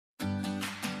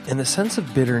And the sense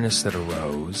of bitterness that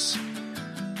arose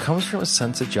comes from a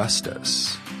sense of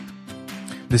justice.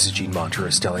 This is Gene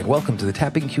Monterastelli, and welcome to the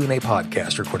Tapping Q&A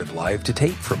podcast, recorded live to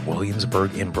tape from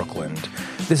Williamsburg in Brooklyn.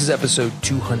 This is episode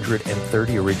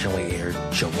 230, originally aired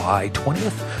July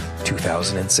 20th,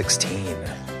 2016.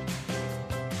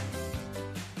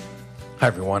 Hi,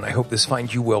 everyone. I hope this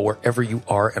finds you well wherever you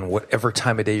are and whatever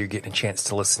time of day you're getting a chance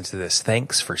to listen to this.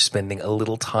 Thanks for spending a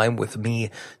little time with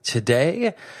me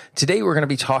today. Today, we're going to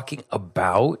be talking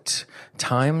about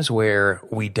times where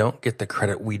we don't get the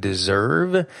credit we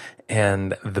deserve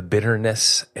and the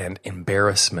bitterness and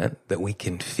embarrassment that we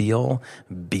can feel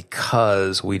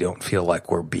because we don't feel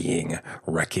like we're being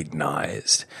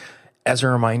recognized. As a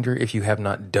reminder, if you have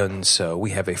not done so,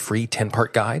 we have a free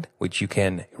 10-part guide, which you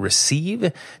can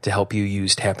receive to help you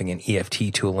use tapping and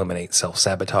EFT to eliminate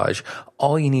self-sabotage.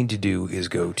 All you need to do is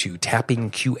go to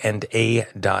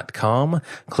tappingqanda.com,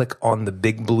 click on the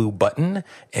big blue button,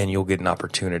 and you'll get an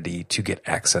opportunity to get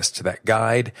access to that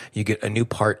guide. You get a new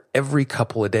part every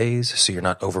couple of days, so you're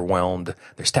not overwhelmed.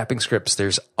 There's tapping scripts,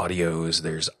 there's audios,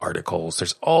 there's articles,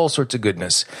 there's all sorts of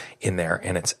goodness in there,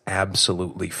 and it's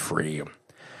absolutely free.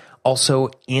 Also,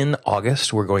 in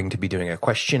August, we're going to be doing a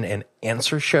question and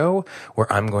answer show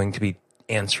where I'm going to be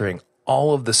answering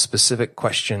all of the specific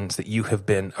questions that you have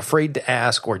been afraid to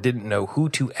ask or didn't know who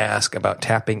to ask about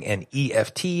tapping and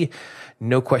EFT.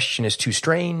 No question is too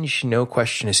strange. No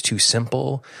question is too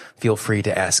simple. Feel free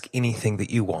to ask anything that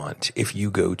you want. If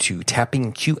you go to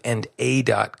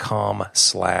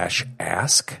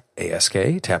tappingqanda.com/ask, ASK,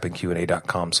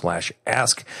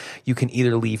 tappingqanda.com/ask, you can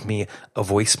either leave me a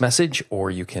voice message or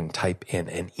you can type in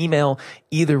an email.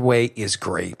 Either way is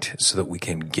great so that we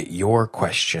can get your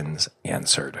questions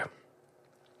answered.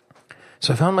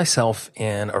 So I found myself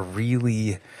in a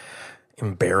really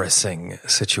embarrassing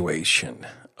situation.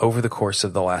 Over the course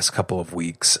of the last couple of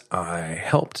weeks, I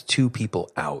helped two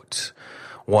people out.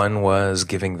 One was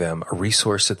giving them a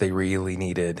resource that they really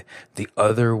needed. The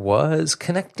other was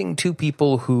connecting two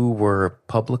people who were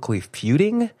publicly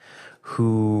feuding,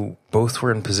 who both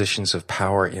were in positions of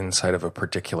power inside of a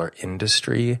particular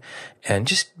industry. And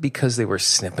just because they were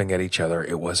snipping at each other,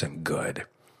 it wasn't good.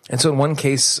 And so in one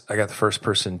case, I got the first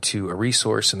person to a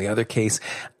resource. In the other case,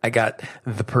 I got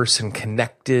the person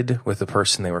connected with the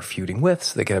person they were feuding with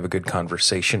so they could have a good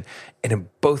conversation. And in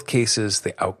both cases,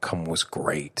 the outcome was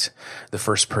great. The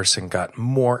first person got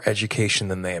more education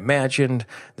than they imagined.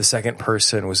 The second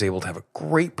person was able to have a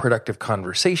great productive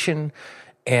conversation,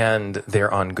 and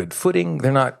they're on good footing.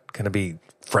 They're not going to be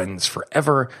friends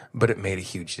forever, but it made a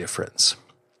huge difference.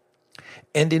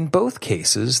 And in both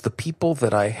cases, the people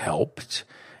that I helped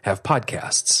have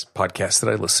podcasts that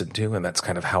I listen to, and that's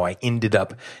kind of how I ended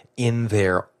up in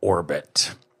their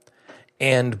orbit.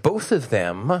 And both of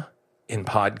them, in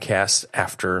podcasts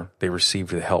after they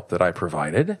received the help that I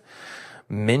provided,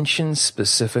 mentioned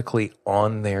specifically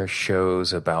on their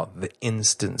shows about the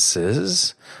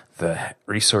instances, the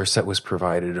resource that was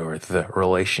provided or the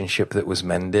relationship that was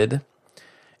mended.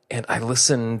 And I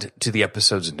listened to the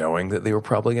episodes knowing that they were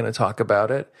probably going to talk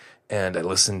about it. And I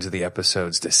listened to the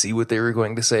episodes to see what they were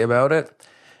going to say about it.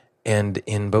 And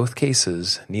in both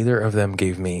cases, neither of them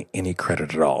gave me any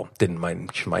credit at all. Didn't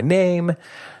mention my name.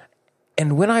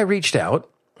 And when I reached out,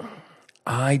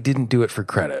 I didn't do it for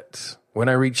credit. When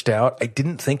I reached out, I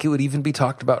didn't think it would even be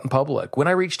talked about in public. When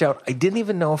I reached out, I didn't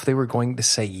even know if they were going to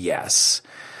say yes.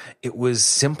 It was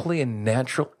simply a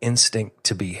natural instinct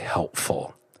to be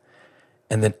helpful.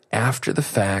 And then after the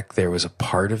fact, there was a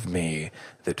part of me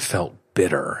that felt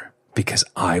bitter because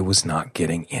I was not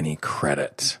getting any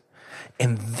credit.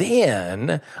 And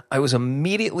then I was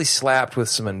immediately slapped with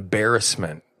some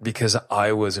embarrassment because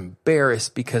I was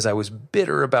embarrassed because I was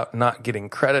bitter about not getting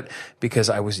credit because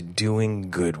I was doing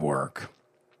good work.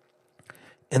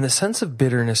 And the sense of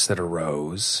bitterness that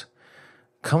arose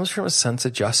comes from a sense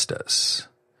of justice.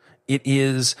 It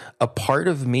is a part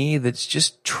of me that's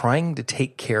just trying to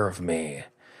take care of me.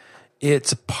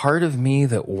 It's a part of me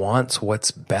that wants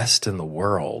what's best in the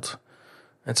world.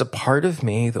 It's a part of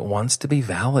me that wants to be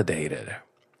validated.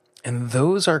 And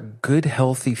those are good,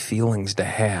 healthy feelings to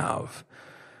have.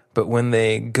 But when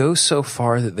they go so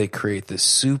far that they create this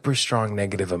super strong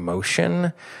negative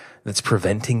emotion that's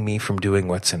preventing me from doing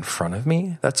what's in front of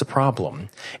me, that's a problem.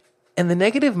 And the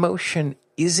negative emotion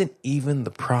isn't even the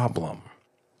problem.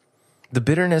 The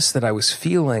bitterness that I was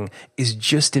feeling is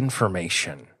just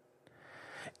information.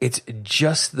 It's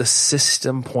just the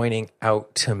system pointing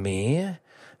out to me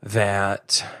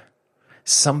that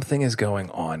something is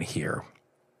going on here.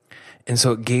 And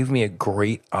so it gave me a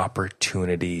great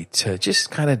opportunity to just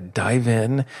kind of dive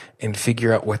in and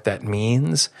figure out what that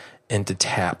means and to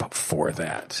tap for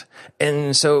that.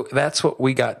 And so that's what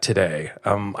we got today.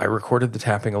 I recorded the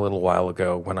tapping a little while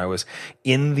ago when I was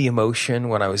in the emotion,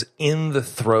 when I was in the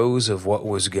throes of what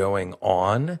was going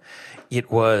on.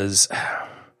 It was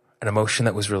an emotion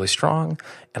that was really strong,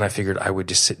 and I figured I would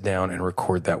just sit down and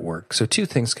record that work. So two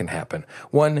things can happen.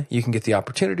 One, you can get the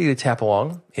opportunity to tap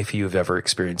along if you've ever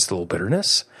experienced a little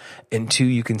bitterness. And two,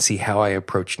 you can see how I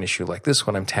approach an issue like this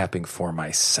when I'm tapping for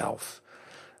myself.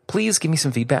 Please give me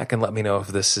some feedback and let me know if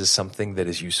this is something that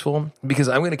is useful, because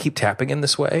I'm going to keep tapping in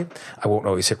this way. I won't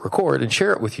always hit record and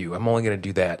share it with you. I'm only going to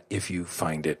do that if you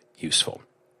find it useful.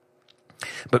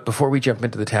 But before we jump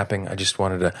into the tapping, I just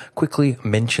wanted to quickly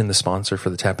mention the sponsor for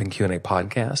the Tapping Q&A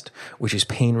podcast, which is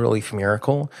Pain Relief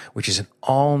Miracle, which is an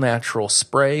all-natural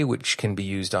spray which can be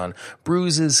used on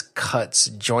bruises, cuts,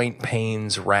 joint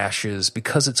pains, rashes.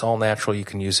 Because it's all natural, you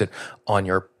can use it on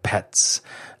your pets.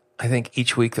 I think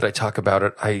each week that I talk about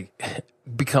it, I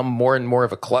become more and more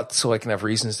of a klutz so I can have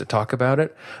reasons to talk about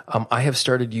it. I have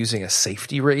started using a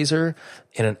safety razor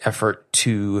in an effort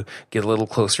to get a little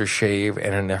closer shave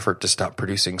and an effort to stop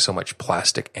producing so much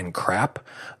plastic and crap.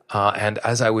 And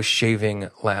as I was shaving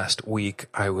last week,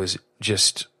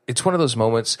 it's one of those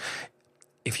moments,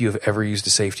 if you have ever used a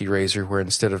safety razor where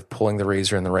instead of pulling the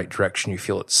razor in the right direction, you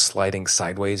feel it sliding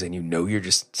sideways and you know you're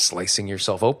just slicing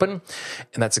yourself open.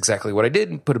 And that's exactly what I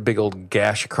did. Put a big old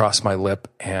gash across my lip,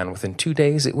 and within 2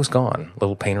 days it was gone.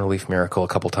 Little pain relief miracle a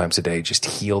couple times a day just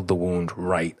healed the wound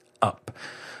right up.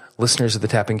 Listeners of the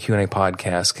Tapping Q&A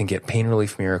podcast can get Pain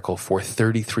Relief Miracle for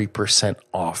 33%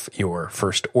 off your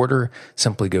first order.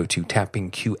 Simply go to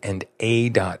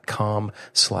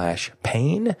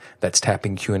tappingqa.com/pain. That's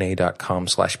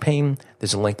tappingqa.com/pain.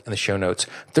 There's a link in the show notes.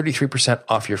 33%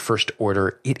 off your first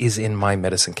order. It is in my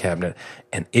medicine cabinet,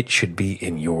 and it should be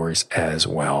in yours as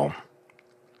well.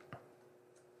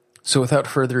 So without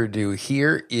further ado,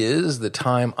 here is the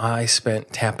time I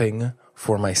spent tapping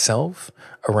for myself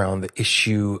around the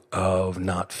issue of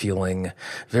not feeling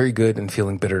very good and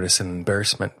feeling bitterness and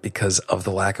embarrassment because of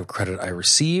the lack of credit I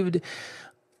received.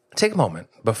 Take a moment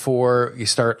before you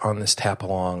start on this tap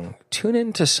along. Tune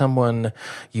into someone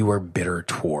you are bitter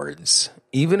towards.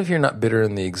 Even if you're not bitter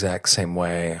in the exact same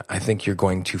way, I think you're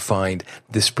going to find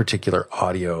this particular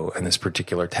audio and this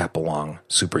particular tap along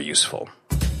super useful.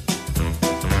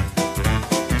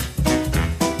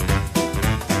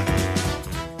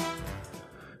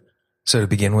 So to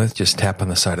begin with, just tap on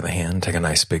the side of the hand, take a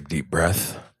nice big deep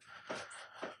breath.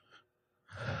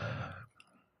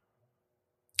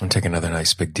 And take another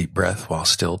nice big deep breath while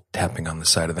still tapping on the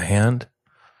side of the hand.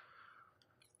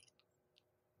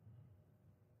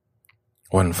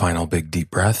 One final big deep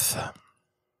breath.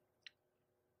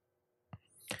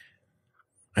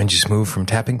 And just move from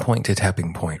tapping point to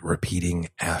tapping point, repeating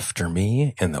after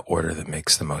me in the order that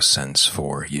makes the most sense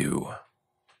for you.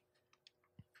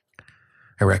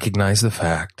 I recognize the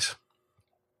fact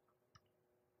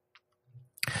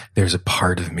there's a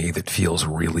part of me that feels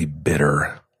really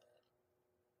bitter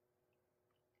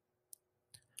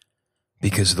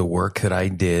because the work that I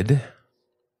did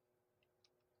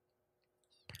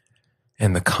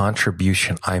and the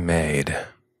contribution I made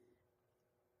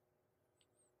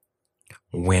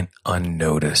went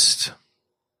unnoticed,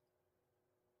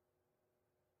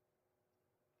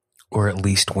 or at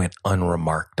least went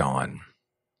unremarked on.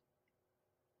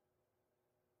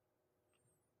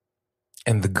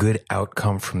 And the good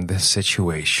outcome from this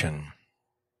situation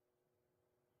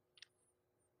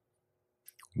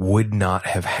would not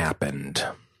have happened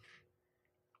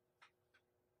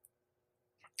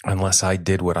unless I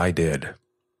did what I did.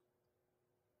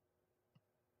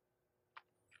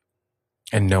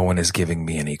 And no one is giving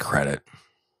me any credit.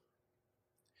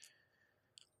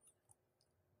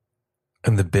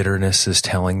 And the bitterness is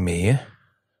telling me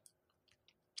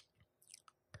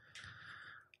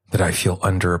that I feel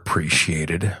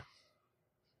underappreciated,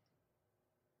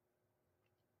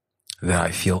 that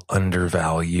I feel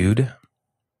undervalued,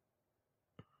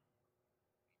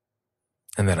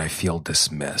 and that I feel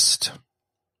dismissed.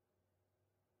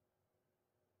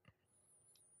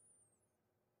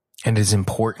 And it's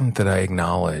important that I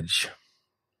acknowledge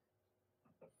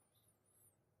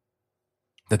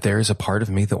that there is a part of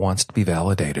me that wants to be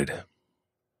validated.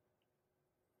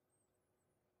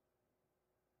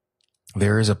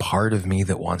 There is a part of me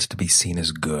that wants to be seen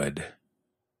as good.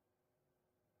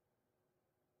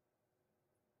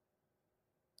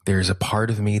 There is a part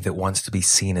of me that wants to be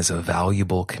seen as a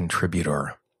valuable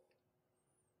contributor.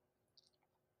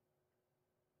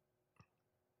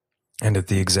 And at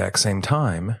the exact same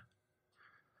time,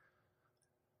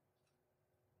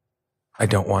 I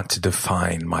don't want to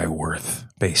define my worth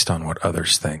based on what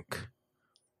others think.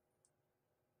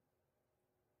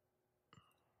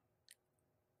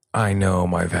 I know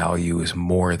my value is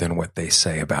more than what they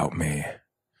say about me.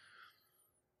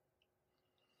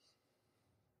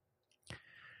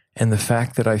 And the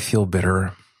fact that I feel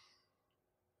bitter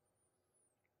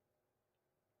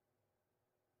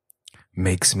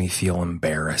makes me feel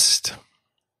embarrassed,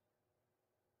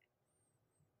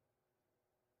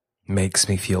 makes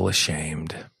me feel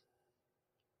ashamed,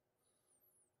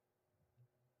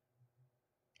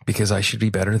 because I should be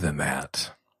better than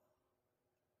that.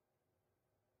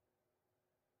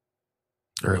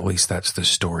 Or at least that's the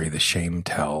story the shame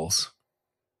tells.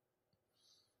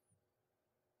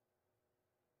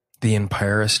 The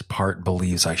embarrassed part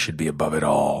believes I should be above it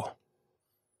all,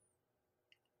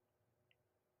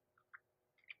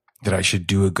 that I should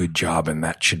do a good job and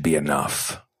that should be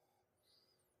enough,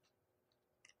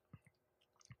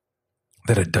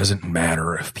 that it doesn't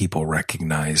matter if people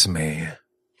recognize me.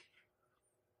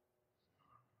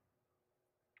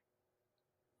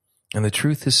 And the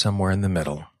truth is somewhere in the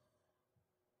middle.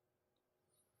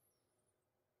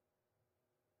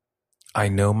 I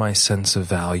know my sense of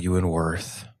value and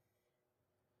worth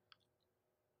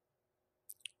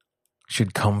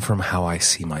should come from how I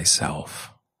see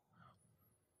myself,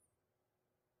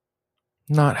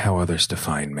 not how others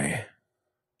define me.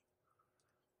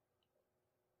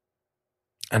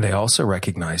 And I also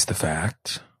recognize the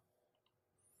fact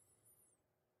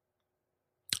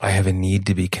I have a need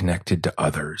to be connected to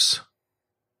others.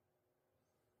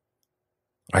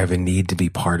 I have a need to be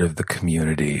part of the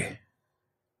community.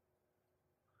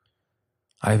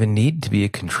 I have a need to be a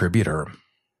contributor.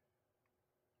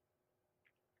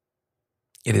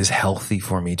 It is healthy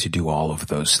for me to do all of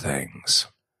those things.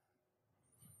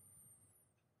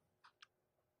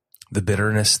 The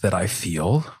bitterness that I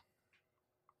feel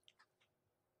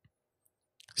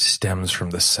stems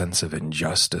from the sense of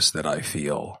injustice that I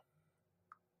feel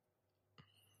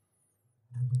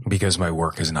because my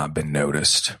work has not been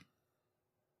noticed.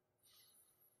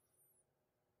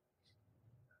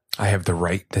 I have the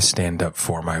right to stand up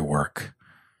for my work.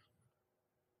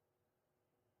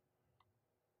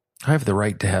 I have the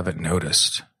right to have it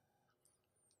noticed.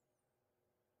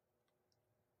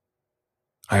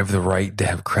 I have the right to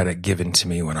have credit given to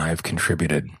me when I have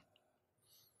contributed.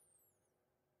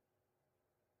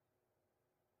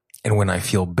 And when I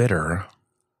feel bitter,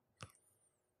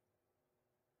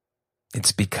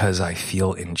 it's because I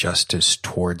feel injustice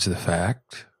towards the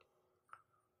fact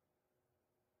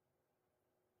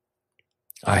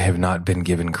I have not been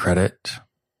given credit.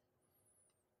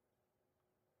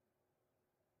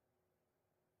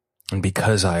 And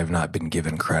because I have not been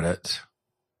given credit,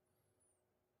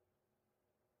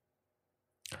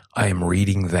 I am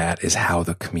reading that as how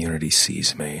the community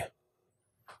sees me.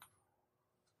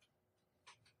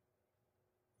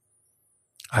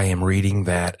 I am reading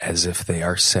that as if they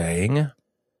are saying,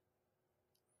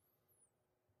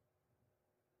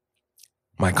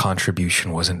 my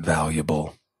contribution wasn't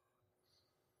valuable.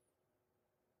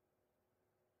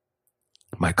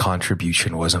 My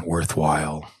contribution wasn't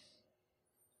worthwhile.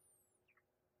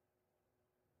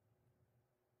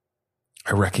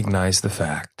 I recognize the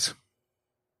fact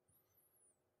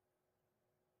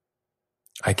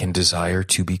I can desire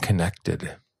to be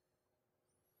connected.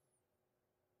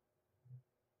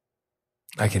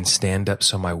 I can stand up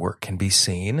so my work can be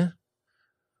seen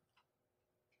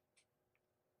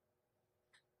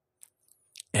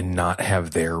and not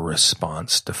have their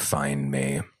response define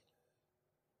me.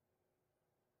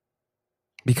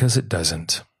 Because it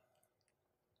doesn't.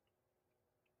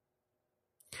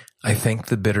 I thank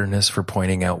the bitterness for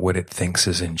pointing out what it thinks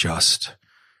is unjust.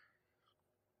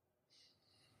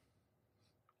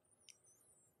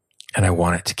 And I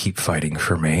want it to keep fighting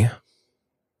for me.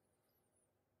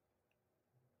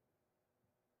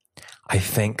 I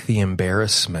thank the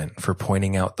embarrassment for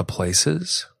pointing out the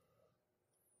places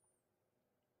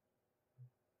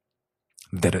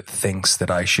that it thinks that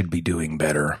I should be doing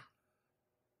better.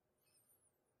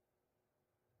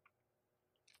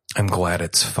 I'm glad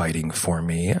it's fighting for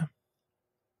me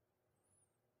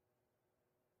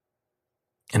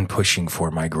and pushing for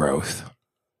my growth.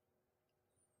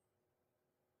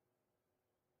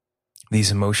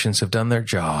 These emotions have done their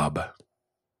job,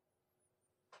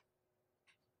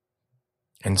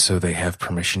 and so they have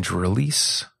permission to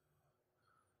release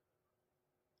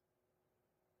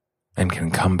and can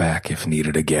come back if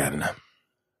needed again.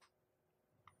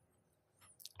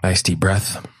 Nice deep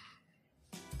breath.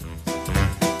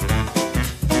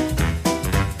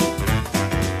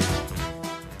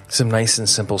 Some nice and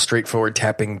simple, straightforward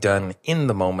tapping done in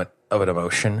the moment of an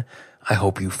emotion. I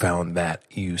hope you found that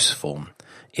useful.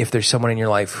 If there's someone in your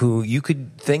life who you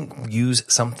could think use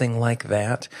something like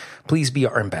that, please be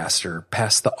our ambassador.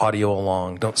 Pass the audio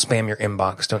along. Don't spam your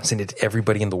inbox. Don't send it to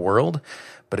everybody in the world.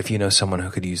 But if you know someone who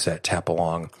could use that tap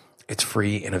along, it's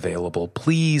free and available.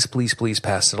 Please, please, please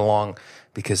pass it along,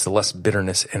 because the less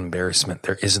bitterness and embarrassment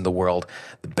there is in the world,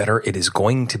 the better it is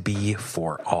going to be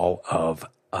for all of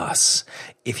us.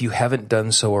 If you haven't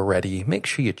done so already, make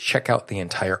sure you check out the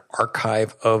entire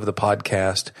archive of the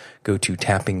podcast. Go to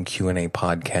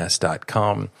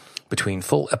tappingqandapodcast.com. Between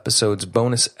full episodes,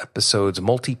 bonus episodes,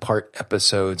 multi-part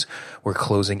episodes, we're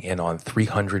closing in on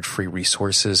 300 free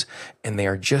resources, and they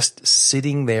are just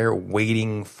sitting there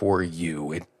waiting for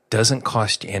you. It doesn't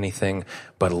cost you anything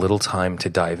but a little time to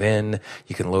dive in.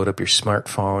 You can load up your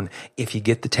smartphone. If you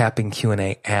get the Tapping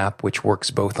Q&A app, which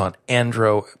works both on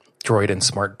Android and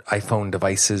smart iPhone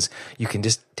devices, you can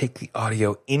just take the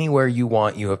audio anywhere you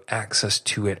want. You have access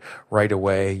to it right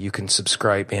away. You can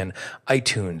subscribe in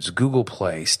iTunes, Google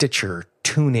Play, Stitcher,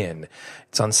 TuneIn.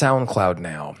 It's on SoundCloud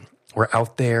now. We're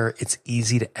out there. It's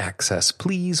easy to access.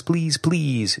 Please, please,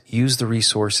 please use the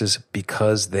resources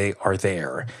because they are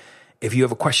there. If you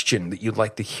have a question that you'd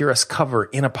like to hear us cover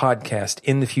in a podcast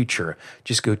in the future,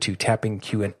 just go to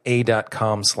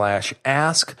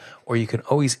tappingqna.com/ask, or you can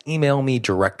always email me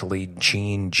directly,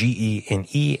 Gene, Gene,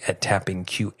 at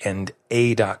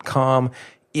tappingqna.com.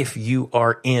 If you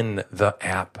are in the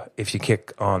app, if you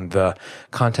click on the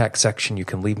contact section, you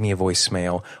can leave me a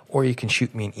voicemail, or you can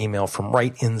shoot me an email from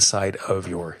right inside of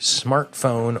your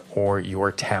smartphone or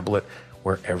your tablet,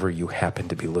 wherever you happen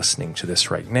to be listening to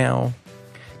this right now.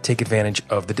 Take advantage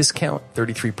of the discount,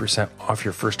 33% off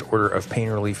your first order of Pain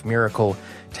Relief Miracle,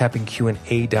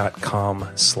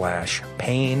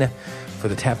 tappingqna.com/pain. For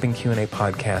the Tapping Q&A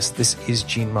podcast, this is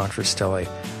Gene Monterastelli.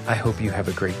 I hope you have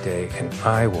a great day, and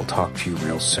I will talk to you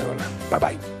real soon.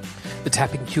 Bye-bye. The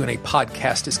Tapping Q&A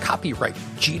podcast is copyright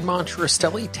Gene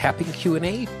Monterastelli, Tapping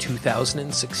Q&A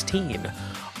 2016.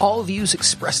 All views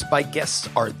expressed by guests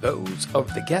are those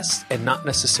of the guests and not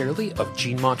necessarily of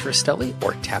Gene Monterastelli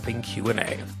or Tapping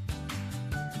Q&A.